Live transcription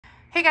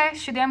Hey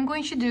guys, today I'm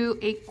going to do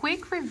a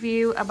quick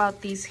review about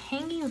these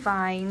hanging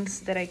vines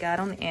that I got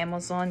on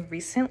Amazon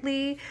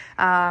recently.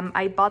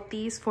 I bought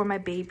these for my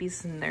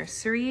baby's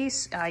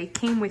nurseries. It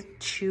came with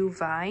 2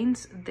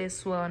 vines,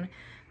 this one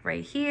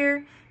right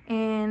here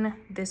and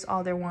this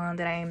other one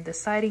that I am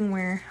deciding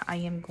where I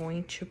am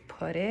going to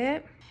put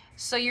it.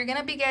 So you're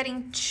gonna be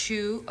getting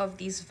 2 of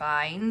these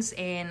vines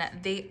and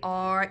they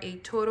are a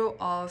total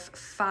of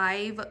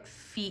 5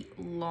 feet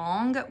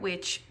long,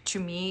 which to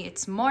me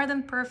it's more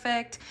than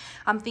perfect.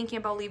 I'm thinking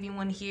about leaving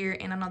one here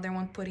and another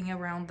one putting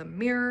around the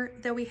mirror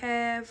that we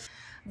have.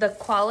 The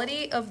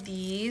quality of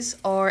these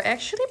are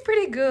actually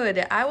pretty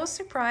good. I was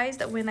surprised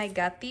that when I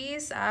got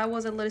these, I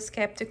was a little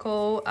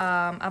skeptical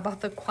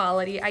about the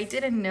quality. I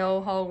didn't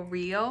know how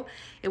real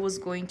it was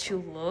going to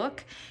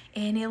look,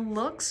 and it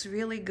looks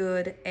really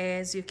good,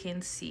 as you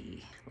can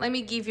see. Let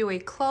me give you a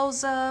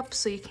close-up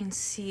so you can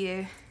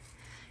see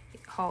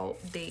how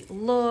they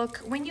look.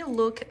 When you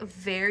look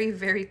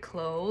very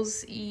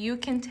close, you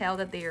can tell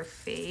that they are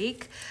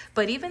fake,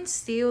 but even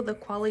still the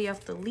quality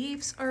of the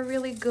leaves are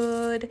really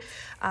good.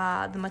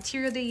 The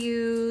material they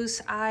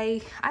use,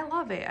 I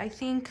love it. I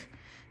think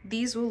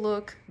these will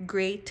look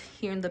great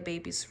here in the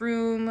baby's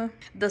room.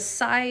 The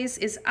size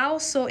is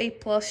also a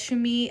plus to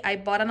me. I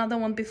bought another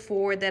one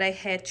before that I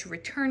had to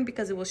return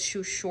because it was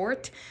too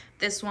short.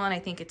 This one, I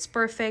think it's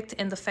perfect,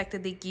 and the fact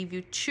that they give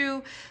you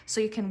 2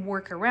 so you can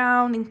work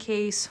around in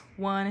case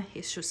one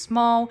is too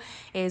small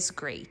is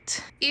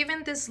great.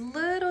 Even this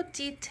little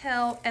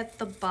detail at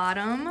the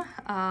bottom,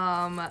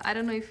 I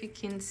don't know if you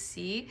can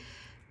see,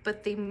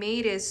 but they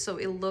made it so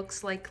it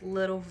looks like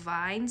little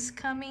vines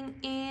coming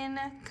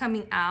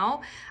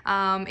out,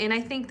 and I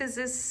think this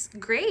is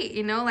great.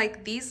 You know,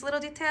 like these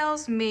little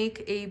details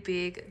make a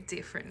big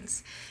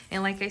difference,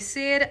 and like I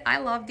said, I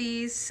love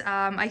these.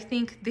 I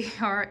think they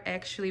are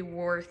actually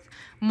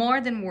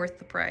more than worth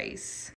the price.